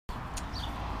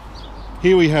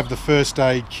Here we have the first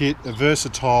aid kit, a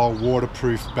versatile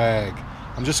waterproof bag.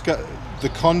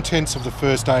 The contents of the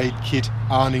first aid kit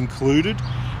aren't included,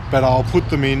 but I'll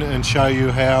put them in and show you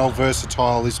how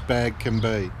versatile this bag can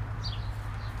be.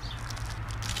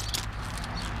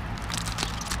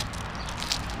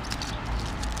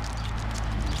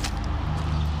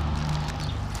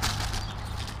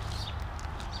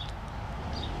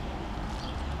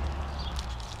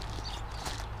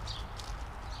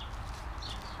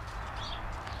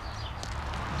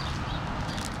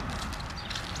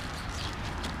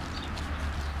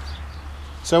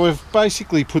 So we've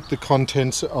basically put the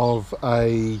contents of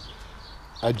a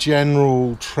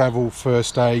general travel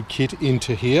first aid kit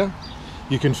into here.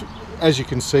 As you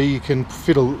can see, you can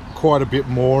fit quite a bit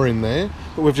more in there,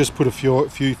 but we've just put a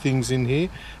few things in here,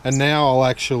 and now I'll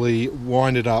actually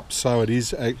wind it up so it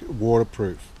is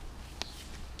waterproof.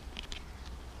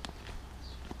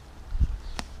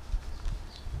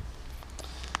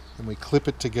 And we clip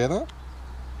it together.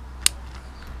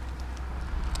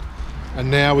 And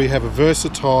now we have a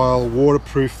versatile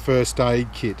waterproof first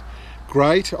aid kit.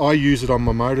 Great, I use it on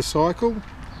my motorcycle,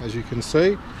 as you can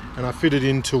see, and I fit it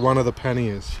into one of the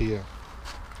panniers here.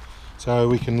 So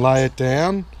we can lay it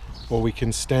down or we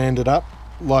can stand it up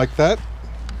like that.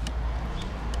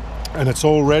 And it's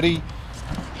all ready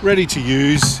to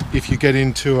use if you get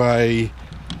into or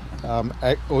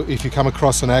if you come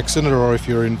across an accident or if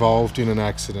you're involved in an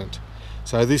accident.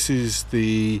 So this is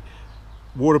the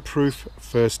waterproof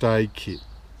first aid kit.